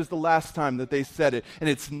fresh as the last time that they said it, and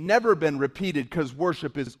it's never been repeated because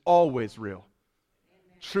worship is always real.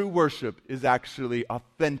 True worship is actually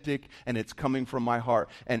authentic, and it's coming from my heart.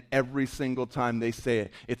 And every single time they say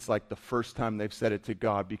it, it's like the first time they've said it to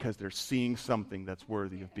God, because they're seeing something that's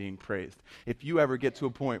worthy of being praised. If you ever get to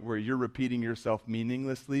a point where you're repeating yourself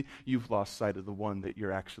meaninglessly, you've lost sight of the one that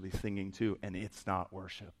you're actually singing to, and it's not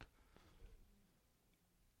worship.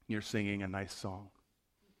 You're singing a nice song.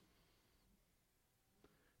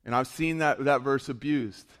 And I've seen that verse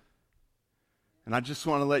abused. And I just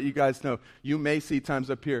want to let you guys know, you may see times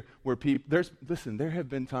up here where there have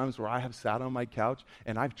been times where I have sat on my couch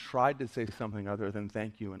and I've tried to say something other than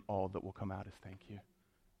thank you, and all that will come out is thank you.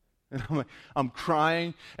 And I'm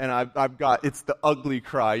crying, and I've got, it's the ugly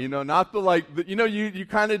cry, not the you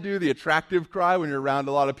kind of do the attractive cry when you're around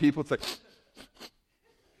a lot of people. It's like,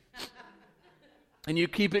 and you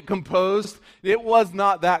keep it composed. It was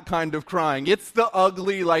not that kind of crying. It's the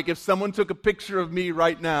ugly, like if someone took a picture of me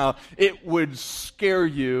right now, it would scare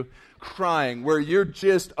you. Crying, where you're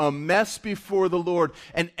just a mess before the Lord,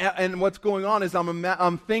 and what's going on is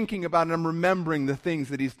I'm thinking about and I'm remembering the things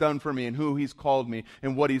that He's done for me and who He's called me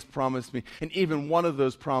and what He's promised me. And even one of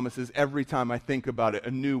those promises, every time I think about it, a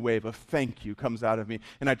new wave of thank you comes out of me,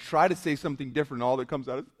 and I try to say something different. All that comes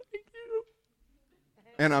out is thank you,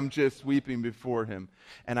 and I'm just weeping before Him.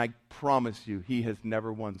 And I promise you, He has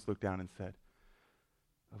never once looked down and said,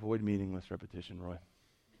 "Avoid meaningless repetition, Roy."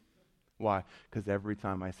 Why? Because every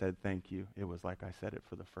time I said thank you, it was like I said it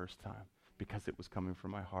for the first time, because it was coming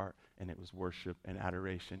from my heart, and it was worship and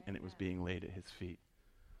adoration, and it was being laid at His feet.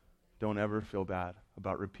 Don't ever feel bad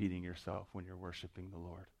about repeating yourself when you're worshiping the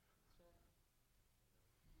Lord.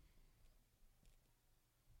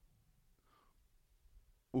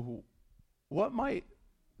 What might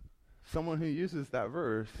someone who uses that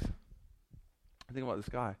verse, I think about this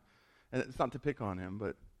guy, and it's not to pick on him,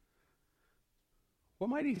 but what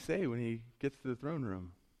might he say when he gets to the throne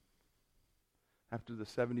room after the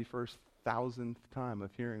 71,000th time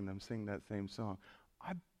of hearing them sing that same song?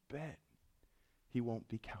 I bet he won't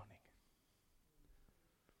be counting,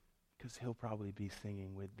 because he'll probably be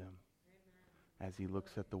singing with them as he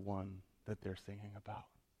looks at the one that they're singing about.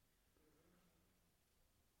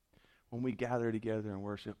 When we gather together and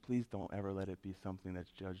worship, please don't ever let it be something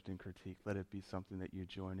that's judged and critiqued. Let it be something that you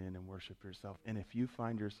join in and worship yourself. And if you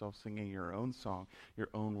find yourself singing your own song, your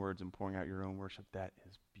own words, and pouring out your own worship, that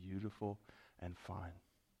is beautiful and fine.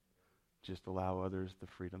 Just allow others the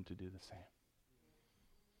freedom to do the same.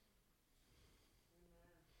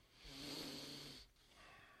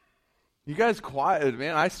 You guys quiet,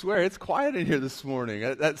 man. I swear, it's quiet in here this morning.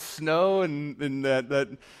 That snow and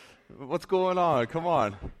that what's going on? Come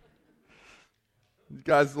on. You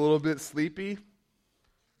guys a little bit sleepy?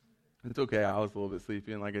 It's okay, I was a little bit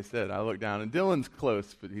sleepy, and like I said, I look down, and Dylan's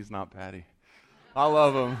close, but he's not Patty. I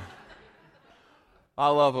love him.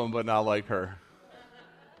 But not like her.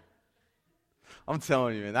 I'm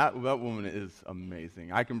telling you, man, that woman is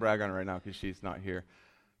amazing. I can brag on her right now because she's not here.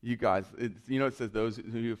 You guys, it says those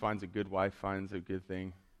who finds a good wife finds a good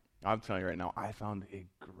thing. I'm telling you right now, I found a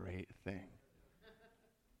great thing.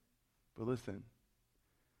 But listen,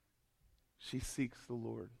 she seeks the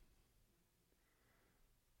Lord.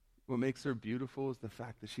 What makes her beautiful is the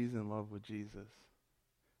fact that she's in love with Jesus.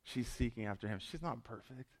 She's seeking after Him. She's not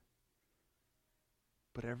perfect.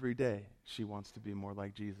 But every day, she wants to be more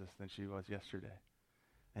like Jesus than she was yesterday.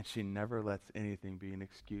 And she never lets anything be an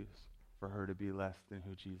excuse for her to be less than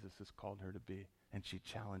who Jesus has called her to be. And she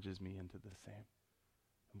challenges me into the same.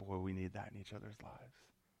 Boy, we need that in each other's lives.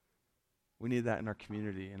 We need that in our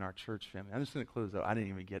community, in our church family. I'm just going to close out. I didn't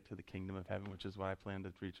even get to the kingdom of heaven, which is what I plan to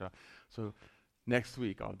preach on. So next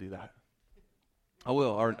week, I'll do that. I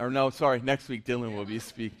will. Next week, Dylan will be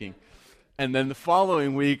speaking. And then the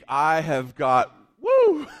following week, I have got,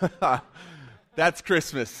 that's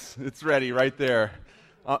Christmas. It's ready right there.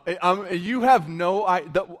 You have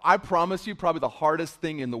I promise you, probably the hardest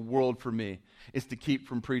thing in the world for me is to keep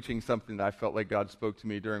from preaching something that I felt like God spoke to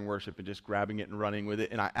me during worship and just grabbing it and running with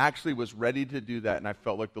it. And I actually was ready to do that, and I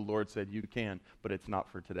felt like the Lord said, you can, but it's not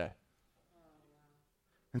for today.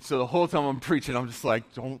 And so the whole time I'm preaching, I'm just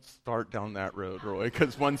like, don't start down that road, Roy,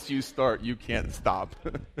 because once you start, you can't stop.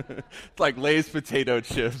 It's like Lay's potato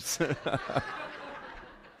chips.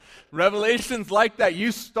 Revelations like that.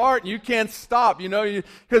 You start, you can't stop,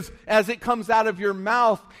 because as it comes out of your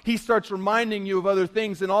mouth, He starts reminding you of other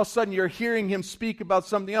things, and all of a sudden you're hearing Him speak about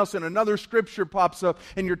something else, and another scripture pops up,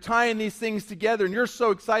 and you're tying these things together, and you're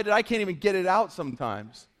so excited, I can't even get it out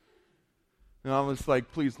sometimes. And I was like,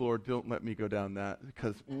 please, Lord, don't let me go down that,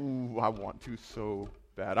 because, I want to so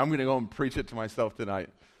bad. I'm going to go and preach it to myself tonight,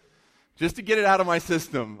 just to get it out of my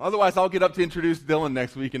system. Otherwise, I'll get up to introduce Dylan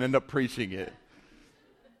next week and end up preaching it.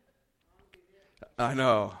 I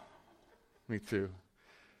know. Me too.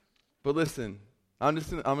 But listen, I'm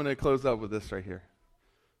going to close up with this right here.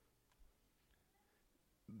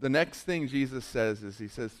 The next thing Jesus says is, He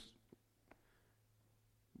says,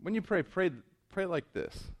 when you pray like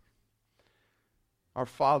this. Our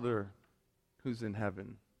Father who's in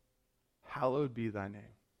heaven, hallowed be Thy name.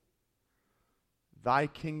 Thy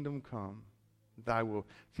kingdom come, Thy will.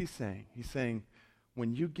 He's saying,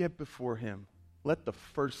 when you get before Him, let the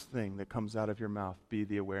first thing that comes out of your mouth be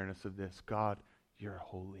the awareness of this. God, You're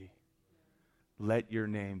holy. Let Your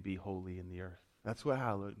name be holy in the earth. That's what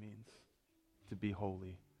hallowed means, to be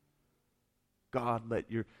holy. God,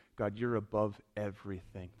 you're above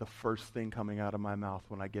everything. The first thing coming out of my mouth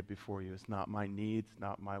when I get before you is not my needs,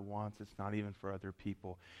 not my wants. It's not even for other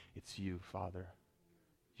people. It's you, Father.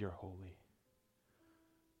 You're holy.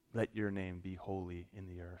 Let your name be holy in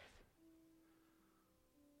the earth.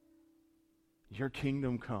 Your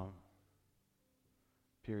kingdom come.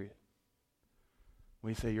 Period.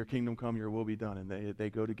 When we say your kingdom come, your will be done, and they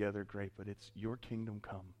go together, great, but it's your kingdom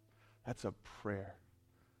come. That's a prayer.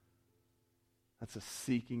 That's a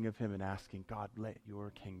seeking of him and asking, God, let your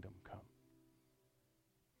kingdom come.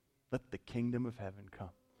 Let the kingdom of heaven come.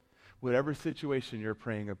 Whatever situation you're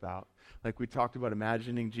praying about, like we talked about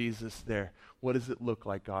imagining Jesus there, what does it look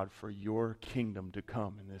like, God, for your kingdom to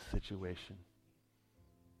come in this situation?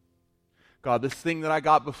 God, this thing that I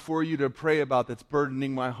got before you to pray about that's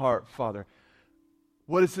burdening my heart, Father,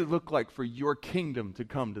 what does it look like for your kingdom to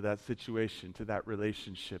come to that situation, to that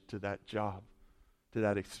relationship, to that job, to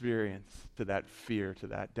that experience, to that fear, to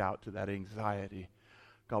that doubt, to that anxiety?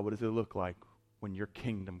 God, what does it look like when your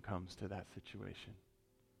kingdom comes to that situation?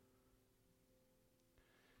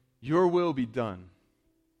 Your will be done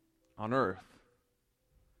on earth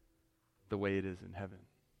the way it is in heaven.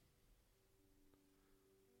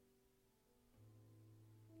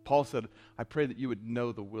 Paul said, I pray that you would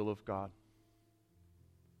know the will of God.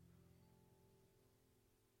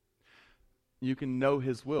 You can know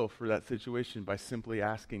his will for that situation by simply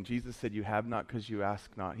asking. Jesus said, you have not because you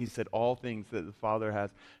ask not. He said, all things that the Father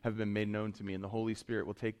has have been made known to me, and the Holy Spirit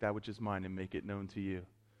will take that which is mine and make it known to you.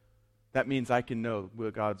 That means I can know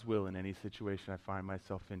God's will in any situation I find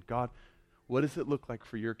myself in. God, what does it look like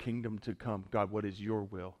for your kingdom to come? God, what is your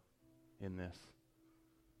will in this?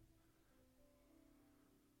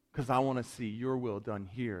 Because I want to see your will done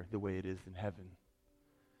here the way it is in heaven.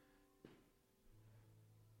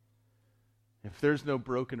 If there's no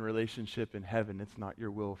broken relationship in heaven, it's not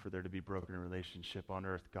your will for there to be broken relationship on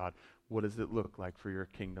earth. God, what does it look like for your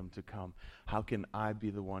kingdom to come? How can I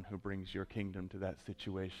be the one who brings your kingdom to that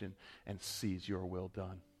situation and sees your will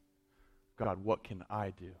done? God, what can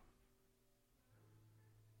I do?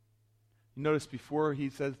 You notice before he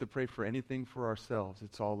says to pray for anything for ourselves,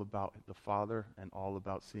 it's all about the Father and all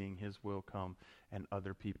about seeing his will come and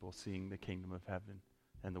other people seeing the kingdom of heaven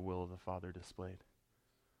and the will of the Father displayed.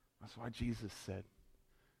 That's why Jesus said,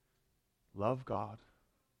 love God,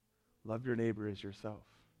 love your neighbor as yourself.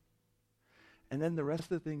 And then the rest of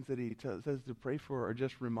the things that he says to pray for are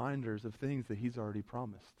just reminders of things that he's already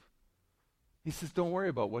promised. He says, don't worry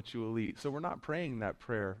about what you will eat. So we're not praying that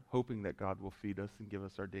prayer hoping that God will feed us and give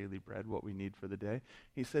us our daily bread, what we need for the day.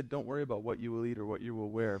 He said, don't worry about what you will eat or what you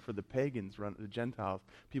will wear. For the pagans, the Gentiles,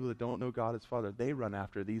 people that don't know God as Father, they run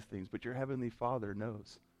after these things, but your heavenly Father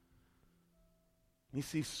knows. He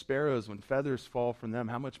sees sparrows when feathers fall from them.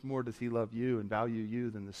 How much more does he love you and value you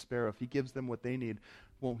than the sparrow? If he gives them what they need,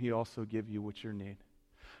 won't he also give you what you need?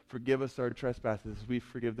 Forgive us our trespasses as we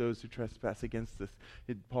forgive those who trespass against us.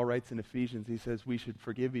 Paul writes in Ephesians, he says we should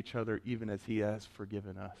forgive each other even as he has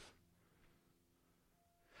forgiven us.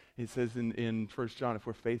 He says in 1 John, if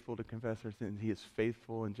we're faithful to confess our sins, he is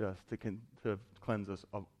faithful and just to cleanse us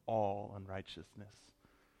of all unrighteousness.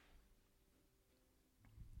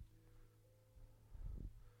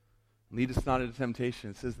 Lead us not into temptation.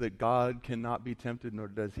 It says that God cannot be tempted, nor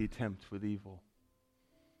does he tempt with evil.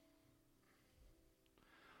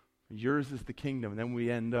 Yours is the kingdom, and then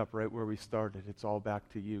we end up right where we started. It's all back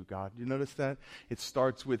to you, God. You notice that? It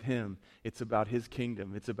starts with him. It's about his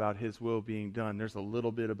kingdom. It's about his will being done. There's a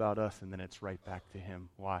little bit about us, and then it's right back to him.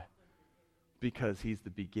 Why? Because he's the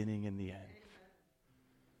beginning and the end.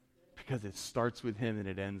 Because it starts with him and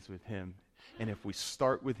it ends with him. And if we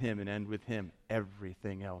start with him and end with him,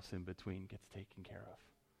 everything else in between gets taken care of.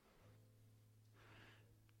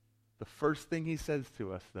 The first thing he says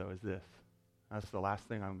to us, though, is this. That's the last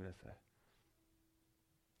thing I'm going to say.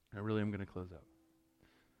 I really am going to close up.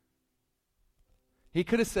 He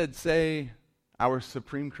could have said, say, our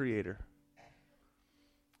supreme creator.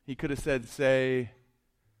 He could have said, say,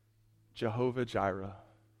 Jehovah Jireh,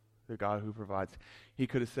 the God who provides. He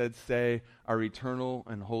could have said, say, our eternal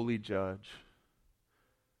and holy judge.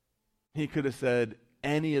 He could have said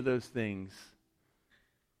any of those things.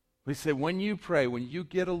 He said, when you pray, when you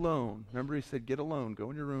get alone, remember he said, get alone,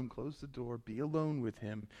 go in your room, close the door, be alone with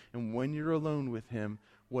him. And when you're alone with him,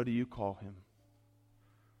 what do you call him?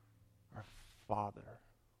 Our Father.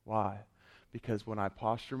 Why? Because when I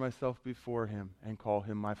posture myself before him and call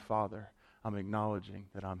him my Father, I'm acknowledging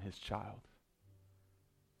that I'm his child.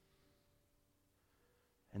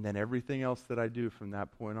 And then everything else that I do from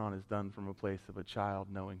that point on is done from a place of a child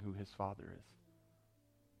knowing who his father is.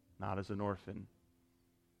 Not as an orphan,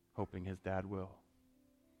 hoping his dad will.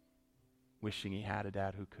 wishing he had a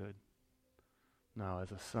dad who could. No,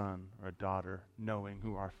 as a son or a daughter, knowing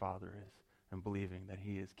who our Father is and believing that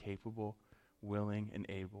he is capable, willing, and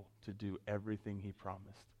able to do everything he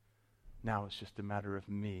promised. Now it's just a matter of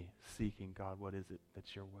me seeking, God, what is it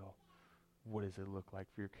that's your will? What does it look like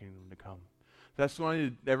for your kingdom to come? So I just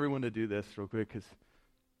wanted everyone to do this real quick, because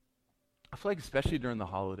I feel like especially during the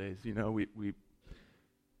holidays, the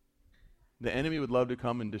enemy would love to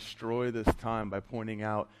come and destroy this time by pointing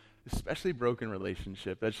out especially broken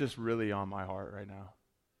relationship. That's just really on my heart right now.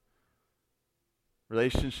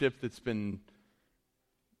 Relationship that's been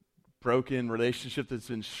broken, relationship that's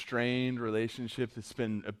been strained, relationship that's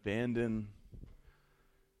been abandoned.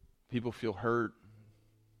 People feel hurt,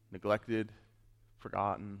 neglected,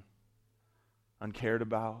 forgotten, uncared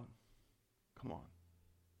about. Come on.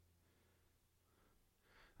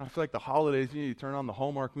 I feel like the holidays, you turn on the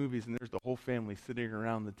Hallmark movies and there's the whole family sitting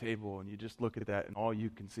around the table, and you just look at that and all you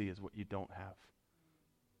can see is what you don't have.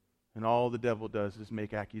 And all the devil does is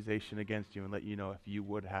make accusation against you and let you know if you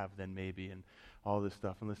would have, then maybe, and all this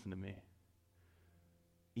stuff. And listen to me.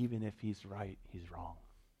 Even if he's right, he's wrong.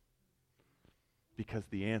 Because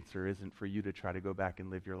the answer isn't for you to try to go back and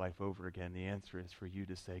live your life over again. The answer is for you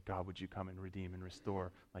to say, God, would you come and redeem and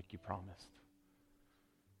restore like you promised?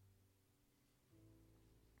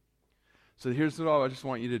 So here's what I just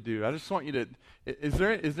want you to do. I just want you to, is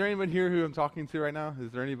there anyone here who I'm talking to right now?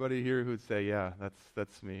 Is there anybody here who would say, yeah,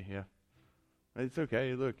 that's me, yeah? It's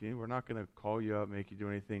okay. Look, we're not going to call you up, make you do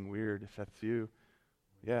anything weird if that's you.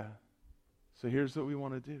 Yeah. So here's what we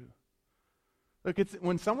want to do. Look,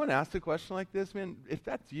 when someone asks a question like this, man, if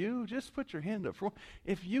that's you, just put your hand up.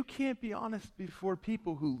 If you can't be honest before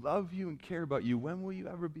people who love you and care about you, when will you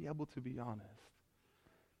ever be able to be honest?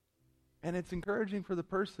 And it's encouraging for the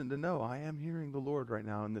person to know, I am hearing the Lord right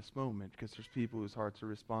now in this moment, because there's people whose hearts are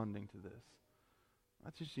responding to this.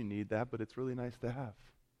 Not just you need that, but it's really nice to have.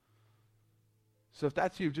 So if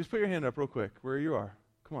that's you, just put your hand up real quick where you are.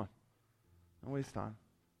 Come on. Don't waste time.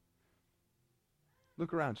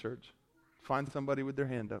 Look around, church. Find somebody with their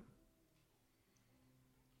hand up.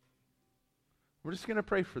 We're just going to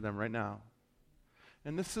pray for them right now.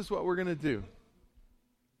 And this is what we're going to do.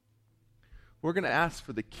 We're going to ask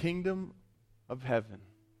for the kingdom of heaven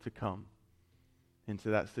to come into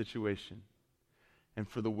that situation and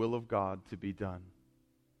for the will of God to be done.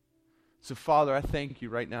 So, Father, I thank you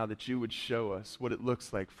right now that you would show us what it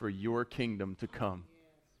looks like for your kingdom to come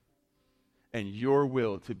and your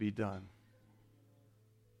will to be done.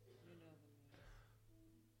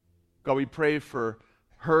 God, we pray for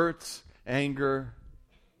hurts, anger,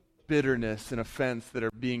 bitterness, and offense that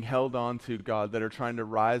are being held on to, God, that are trying to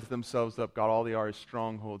rise themselves up. God, all they are is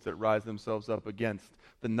strongholds that rise themselves up against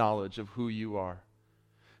the knowledge of who you are.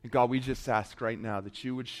 And God, we just ask right now that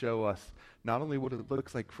you would show us not only what it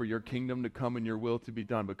looks like for your kingdom to come and your will to be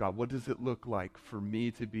done, but God, what does it look like for me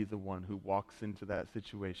to be the one who walks into that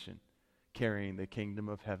situation carrying the kingdom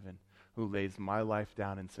of heaven, who lays my life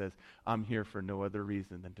down and says, I'm here for no other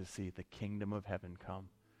reason than to see the kingdom of heaven come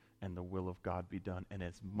and the will of God be done. And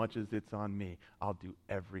as much as it's on me, I'll do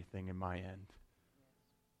everything in my end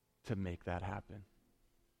to make that happen.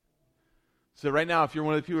 So right now, if you're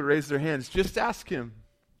one of the people who raise their hands, just ask him.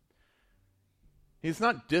 He's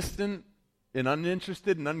not distant and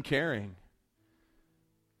uninterested and uncaring.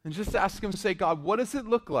 And just ask him, say, God, what does it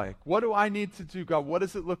look like? What do I need to do? God, what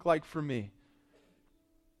does it look like for me?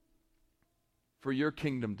 For your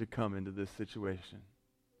kingdom to come into this situation.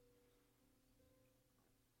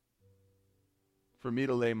 For me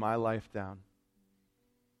to lay my life down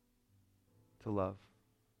to love.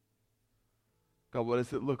 God, what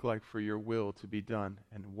does it look like for your will to be done?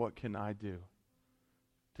 And what can I do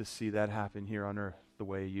to see that happen here on earth the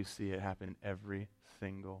way you see it happen every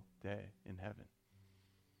single day in heaven?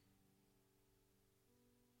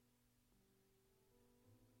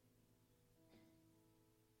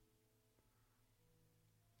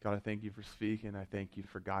 God, I thank you for speaking. I thank you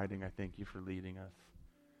for guiding. I thank you for leading us.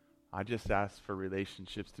 I just ask for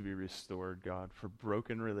relationships to be restored, God, for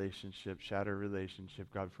broken relationships, shattered relationship,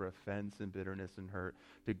 God, for offense and bitterness and hurt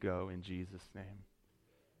to go in Jesus' name.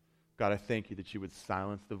 God, I thank you that you would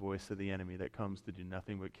silence the voice of the enemy that comes to do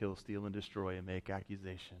nothing but kill, steal, and destroy and make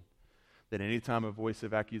accusation. That any time a voice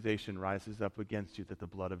of accusation rises up against you, that the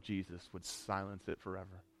blood of Jesus would silence it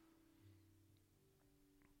forever.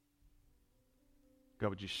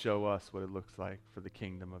 God, would you show us what it looks like for the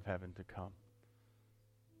kingdom of heaven to come?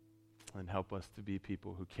 And help us to be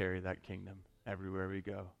people who carry that kingdom everywhere we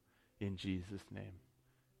go. In Jesus' name,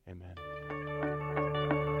 amen.